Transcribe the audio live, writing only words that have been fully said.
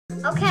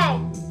Okay,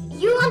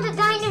 you want the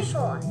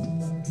dinosaur.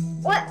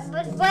 What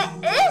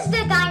is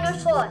the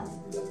dinosaur?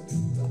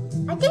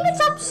 I think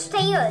it's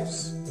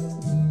upstairs.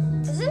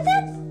 Isn't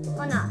it?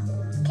 Or not?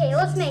 Okay,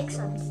 let's make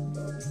something.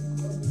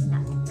 No.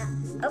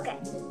 Okay,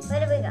 where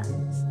do we go?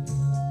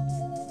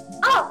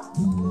 Oh!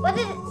 What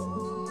is it?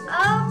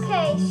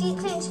 Okay, she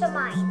changed her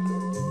mind.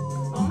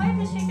 Or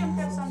maybe she can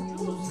have some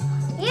juice.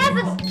 Yeah,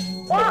 but...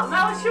 Oh,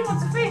 now she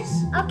wants fish.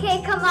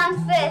 Okay, come on,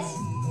 fish.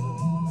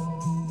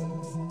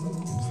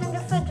 It's in the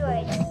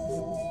refrigerator.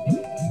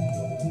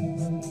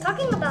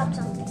 Talking about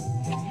something.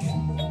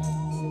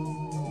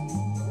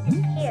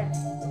 Here.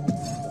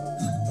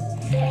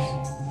 This.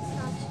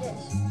 Not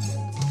this.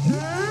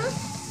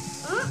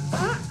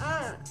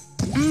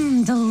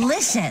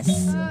 Delicious.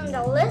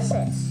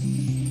 Delicious.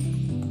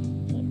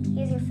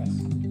 Here's your fish.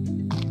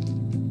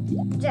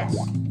 Jess.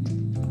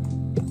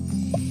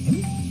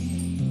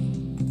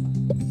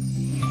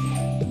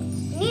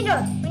 We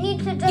need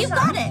to just... You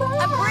got it. A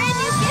brand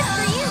new gift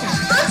for you.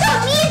 Also,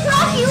 me and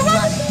Rocky, you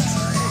love it.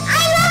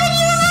 I love it.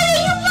 You love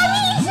it. You love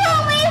it. It's so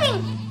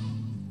amazing.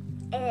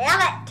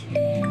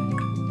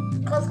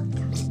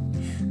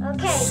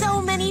 Okay. So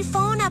many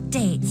phone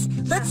updates.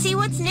 Let's see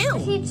what's new.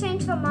 Did she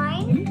change her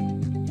mind?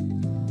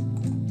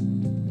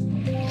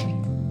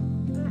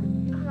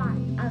 Come on.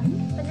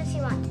 What does she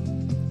want?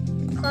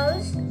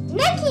 Clothes?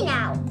 Nikki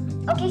now.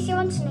 Okay, she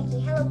wants Nikki.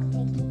 Hello,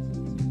 Nikki.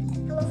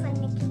 Hello, friend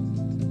Nikki.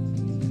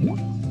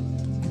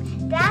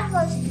 That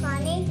was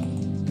funny.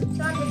 She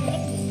wanted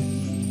Nikki.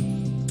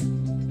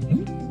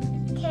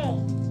 Okay.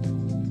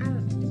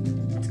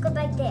 Let's go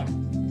back there.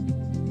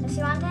 Does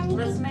she want anything?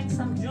 Let's make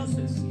some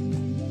juices.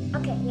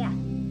 Okay, yeah.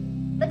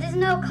 But there's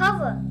no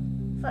cover.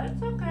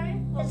 It's okay.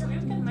 Well, you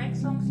can make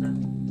some stuff.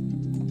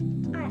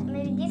 Alright,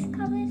 maybe these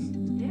colors?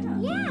 Yeah.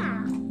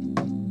 Yeah.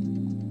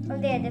 Oh,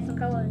 they are different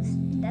colors.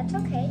 That's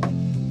okay.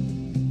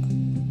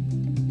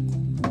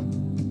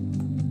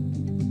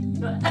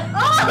 Oh!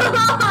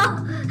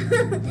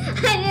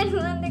 I didn't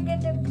want to get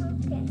the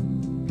pumpkin.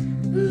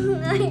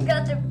 I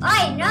got the...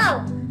 I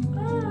know!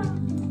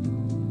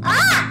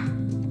 Ah!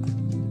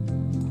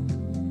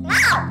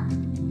 No!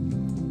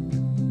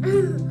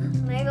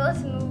 My God,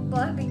 smooth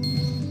Barbie.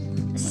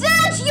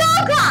 Search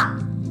yoga!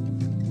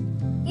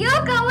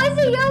 Yoga, where's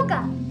the yoga?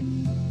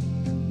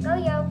 Go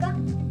yoga.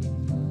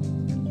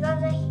 You got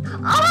the...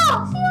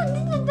 Oh! See what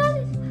this does?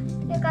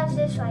 Yoga's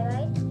this way,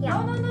 right?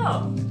 Yeah. No.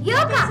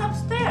 Yoga! It's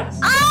upstairs.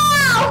 Oh!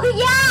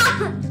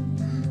 Yeah!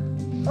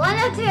 1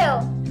 or 2?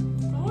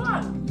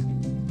 1.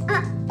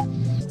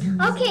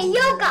 Okay,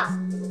 yoga.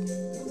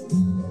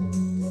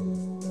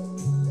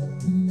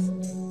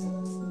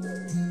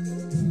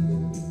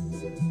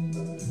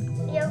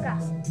 Yoga.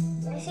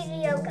 I see the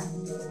yoga.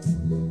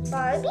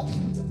 Barbie?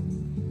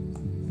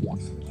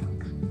 Some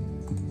yoga.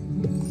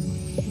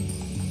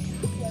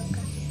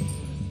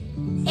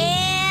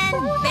 And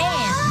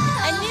bam!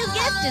 A new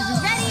gift is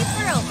ready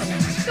for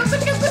opening.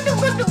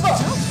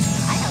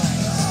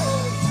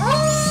 Oh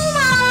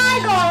my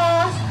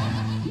gosh!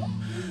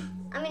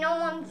 I mean, I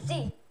want to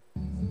see.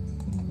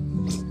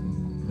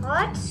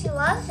 What? She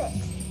loves it.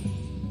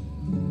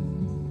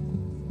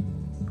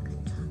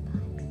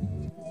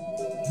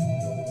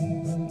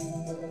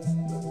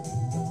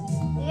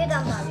 You're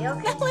done, Barbie,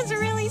 okay? That was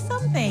really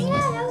something.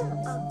 Yeah, no.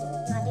 Oh,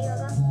 not the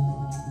yoga.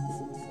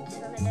 It's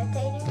for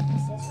meditating.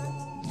 It's this one.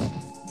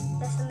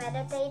 That's for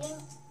meditating.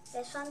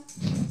 This one.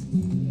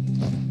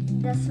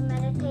 That's for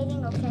meditating.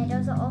 Okay,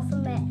 those are all for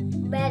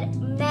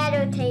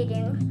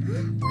meditating.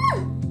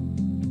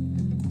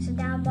 Sit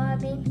down,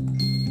 Barbie.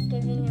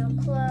 Give you new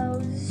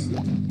clothes.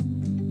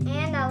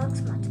 And that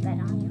looks much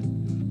better on you.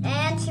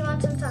 And she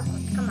wants some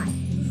chocolate. Come on.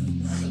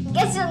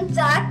 Get some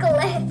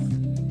chocolate.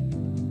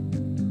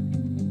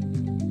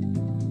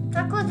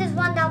 Chocolate is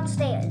one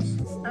downstairs.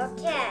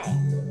 Okay.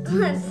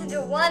 Let's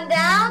do one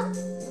down.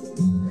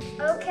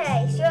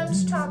 Okay, she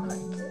wants chocolate.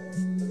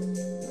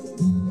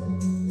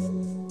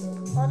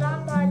 Hold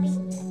on, Barbie.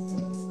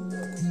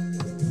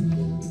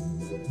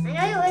 I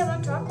know you really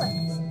want chocolate.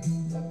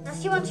 Now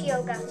she wants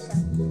yoga, so.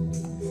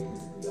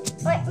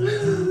 Wait.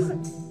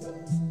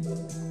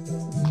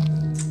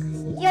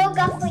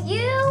 Yoga for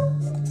you.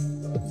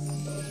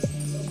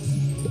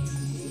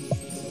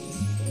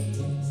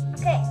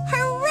 Okay.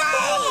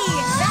 Hooray!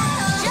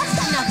 That's just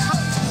enough.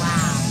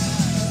 Wow.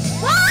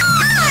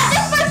 Wow!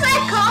 This was my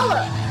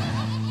color.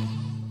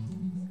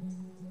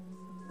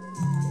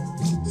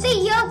 Say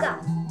yoga.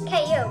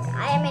 Okay, yoga.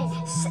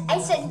 I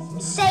said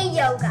say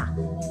yoga.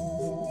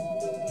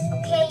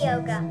 Okay,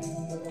 yoga.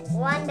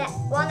 One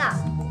up.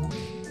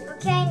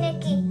 Okay,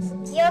 Nikki.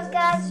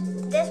 Yoga's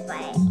this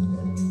way.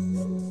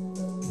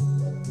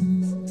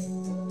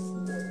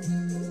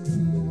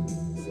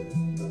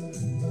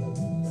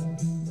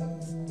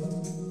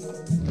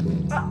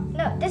 Oh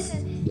no, this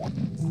is.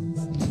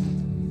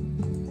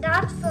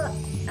 That's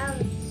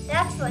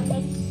for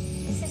Nikki.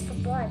 This is for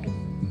Barbie.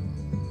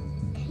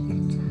 Okay,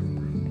 good job,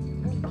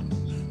 Barbie.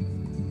 Nikki.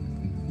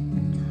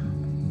 Good job.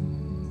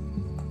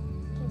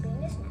 Can you bring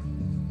this now?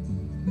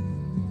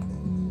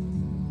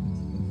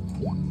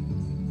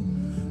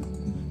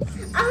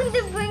 I want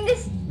to bring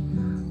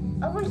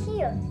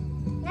here.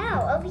 No,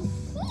 over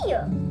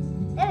here.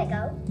 There we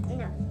go.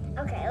 No.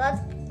 Okay,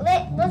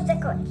 let's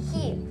decorate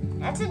here.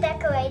 That's a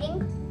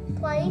decorating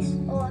place,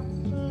 or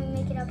can you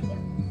make it up here?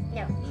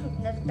 No,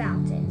 that's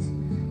bounces.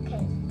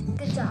 Okay,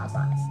 good job,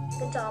 guys.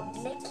 Good job,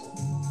 Nikki.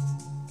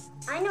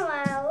 I know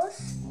what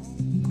else.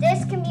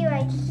 This can be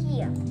right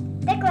here.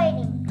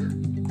 Decorating.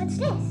 What's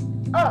this?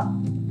 Oh.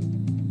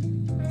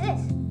 What's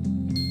this?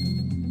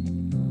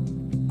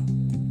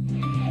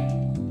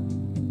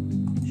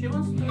 She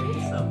wants to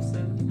read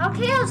something.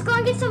 Okay, let's go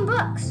and get some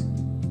books.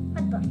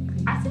 What book?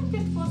 I think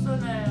it was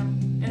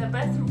in a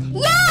bathroom.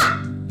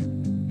 Yeah!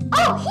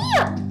 Oh,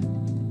 here!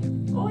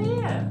 Oh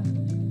yeah.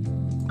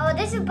 Oh,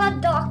 this is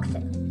about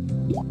doctor.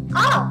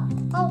 Oh,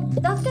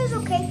 doctor's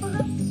okay for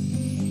her?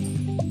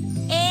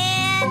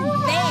 And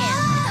bam!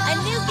 A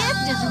new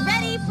gift is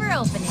ready for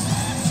opening.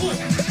 See,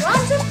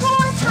 once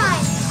upon a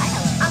time,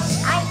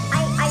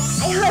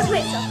 I hurt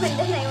myself and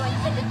then I went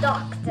to the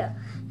doctor.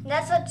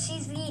 That's what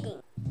she's reading.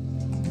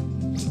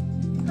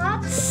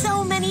 What?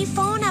 So many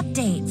phone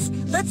updates.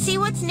 Let's see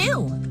what's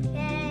new.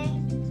 Okay,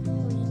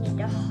 we need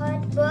a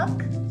hard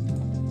book.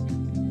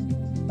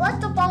 What's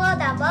the blah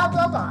blah blah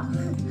blah blah?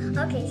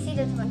 Okay, see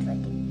this one's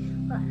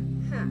working. What?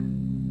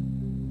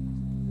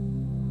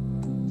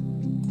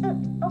 Oh,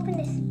 open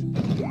this.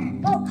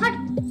 Oh, hard.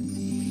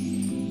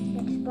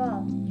 Get this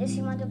ball. Does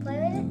she want to play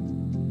with it?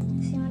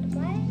 Does she want to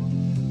play?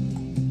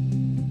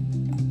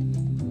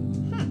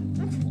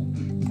 That's sweet.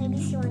 Maybe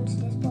she wants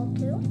this ball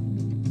too.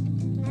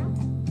 No?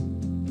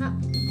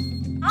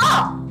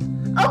 Oh!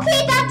 Okay,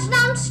 that's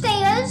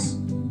downstairs.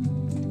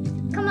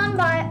 Come on,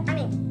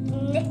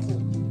 Nikki.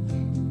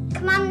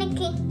 Come on,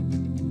 Nikki.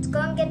 Let's go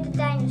and get the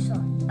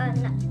dinosaur.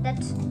 No,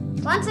 that's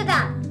once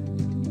down.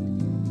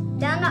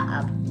 Down,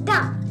 up,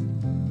 down.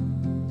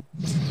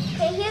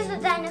 Okay, here's the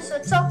dinosaur.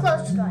 It's so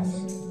close to us.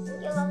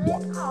 You love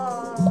it?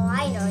 Oh,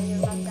 I know you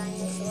love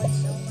dinosaurs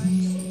so much.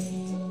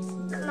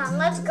 Come on,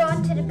 let's go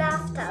into the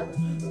bathtub.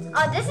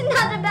 Oh, this is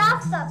not the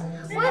bathtub.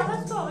 Yeah,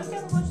 let's go. We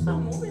can watch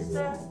some movies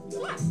there.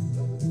 Yeah.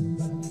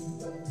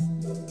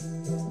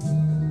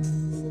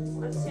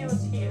 Let's see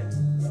what's here.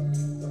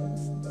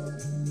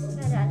 No,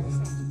 the other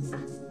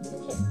side.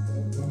 Here.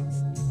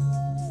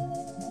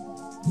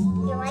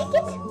 You like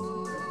it?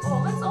 Oh,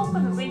 let's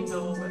open the window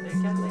over there,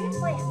 can we?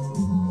 Where?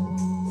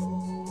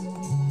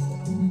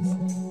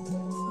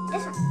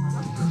 This one.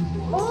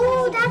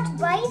 Oh, that's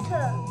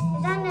brighter.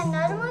 Is that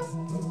another one?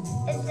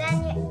 Is there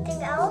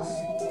anything else?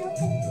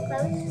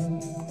 Close.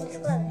 It's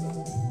closed.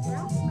 No?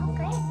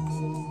 Okay.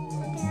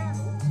 Nothing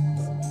else.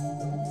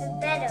 It's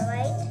better,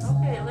 right?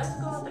 Okay, let's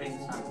go drink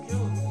some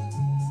juice.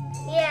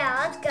 Yeah,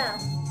 let's go.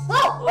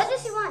 Whoa! What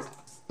does he want?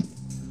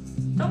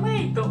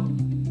 Tomato.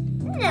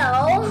 No.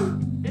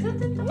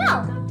 Isn't it tomato?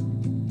 No.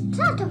 It's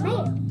not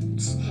tomato.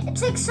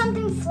 It's like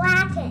something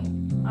flattened.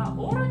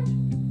 Orange?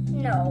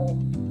 No.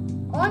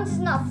 Orange is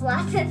not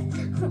flattened.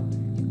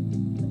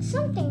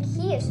 Something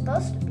here is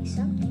supposed to be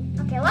something.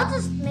 Okay, let's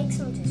just make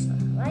some juice for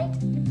her, right?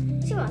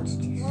 She wants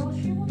juice. Well,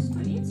 she wants to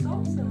eat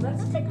something.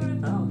 Let's figure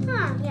it out.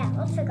 Yeah,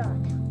 let's figure it out.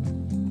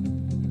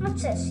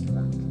 What's this she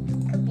wants?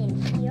 Could be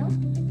in here.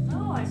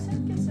 No, I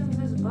think it's in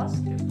this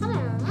basket. I don't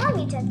know. Let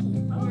me check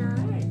here. No.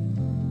 Okay.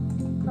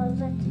 Close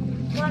it.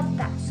 What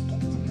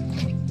basket?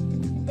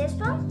 This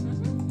one?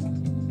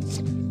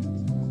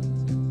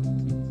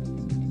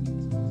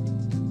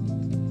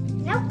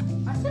 Nope.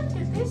 I think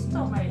it is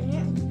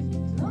tomato.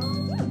 No.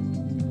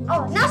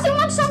 Oh, now she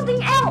wants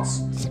something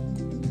else.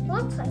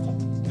 Looks like it.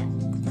 No.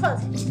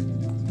 Close it.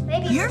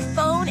 Maybe. Your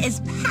phone is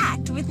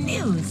packed with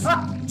news.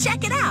 Oh.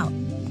 Check it out.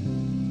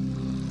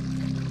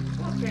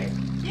 Okay.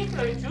 Give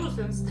her juice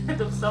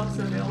instead of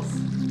something else.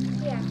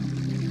 Yeah.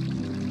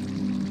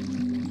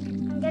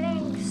 I'm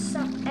getting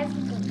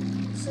everything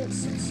so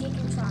she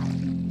can try.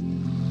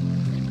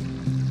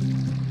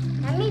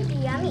 That may be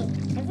yummy.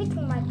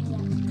 Everything might be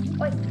yummy.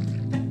 Wait.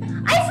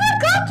 I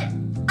forgot!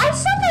 I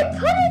said I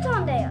put it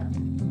on there.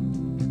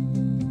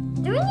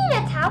 Do we need a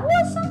towel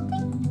or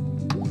something?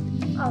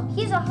 Oh,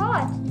 here's a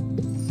heart.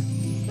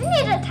 Do we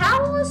need a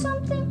towel or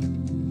something?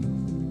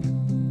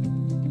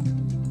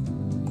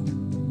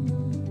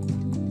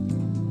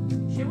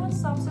 She wants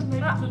something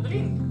maybe to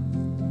drink.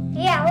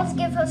 Yeah, let's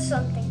give her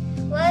something.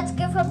 Let's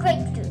give her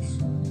grape juice.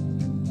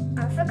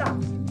 I forgot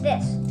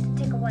this to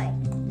take away.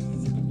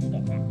 She can eat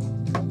it now.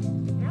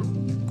 No?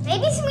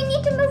 Maybe we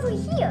need to move her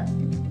here.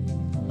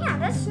 Yeah,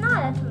 that's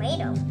not a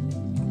tomato.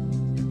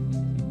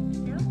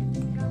 No?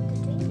 You don't have to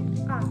drink it?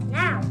 Oh,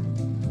 now.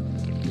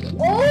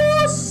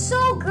 Oh,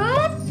 so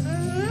good.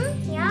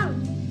 Yum.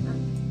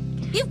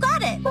 You've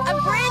got it. A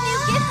brand new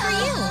gift for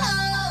you.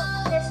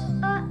 This,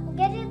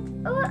 get it.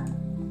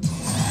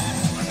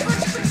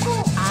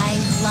 I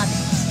love it.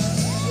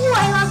 Oh, I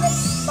love it.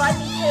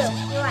 Barbie too.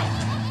 You're right.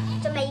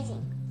 It's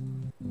amazing.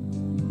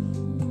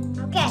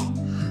 Okay.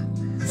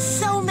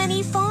 So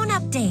many phone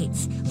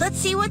updates. Let's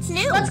see what's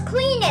new. Let's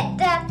clean it.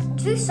 The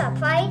juice up,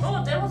 right?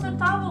 Oh, there was a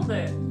towel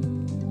there.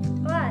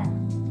 What?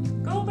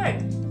 Go back.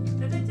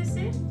 Didn't you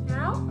see?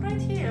 No?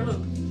 Right here,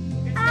 look.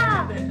 It's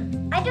Ah. there.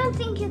 I don't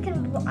think you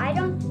can. I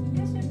don't.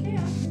 Yes, you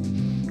can.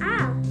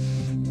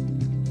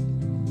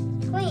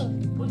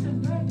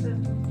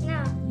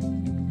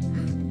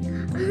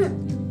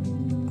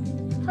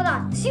 Hold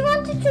on. She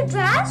wanted to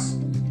dress?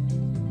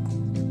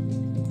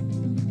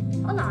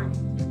 Hold on.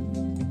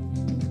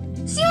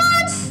 She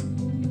wants...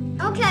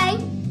 Okay.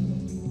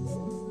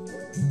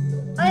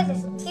 What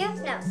is this? Here?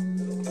 No.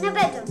 In a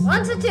bedroom.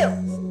 1 to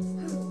 2.